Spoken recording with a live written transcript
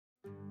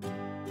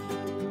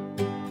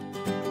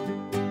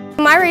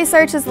My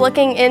research is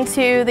looking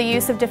into the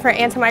use of different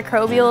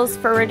antimicrobials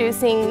for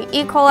reducing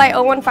E. coli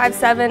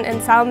 0157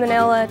 and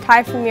Salmonella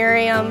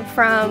typhimurium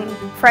from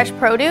fresh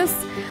produce.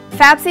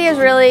 FAPC has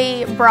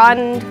really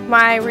broadened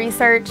my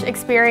research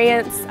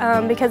experience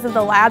because of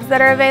the labs that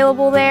are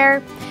available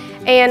there.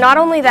 And not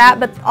only that,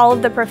 but all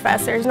of the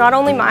professors. Not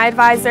only my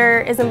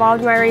advisor is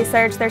involved in my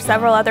research, there's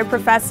several other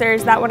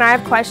professors that when I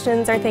have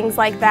questions or things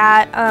like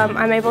that,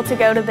 I'm able to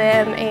go to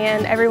them,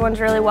 and everyone's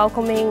really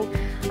welcoming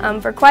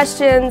for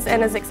questions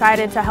and is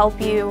excited to help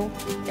you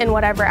in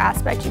whatever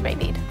aspect you may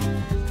be.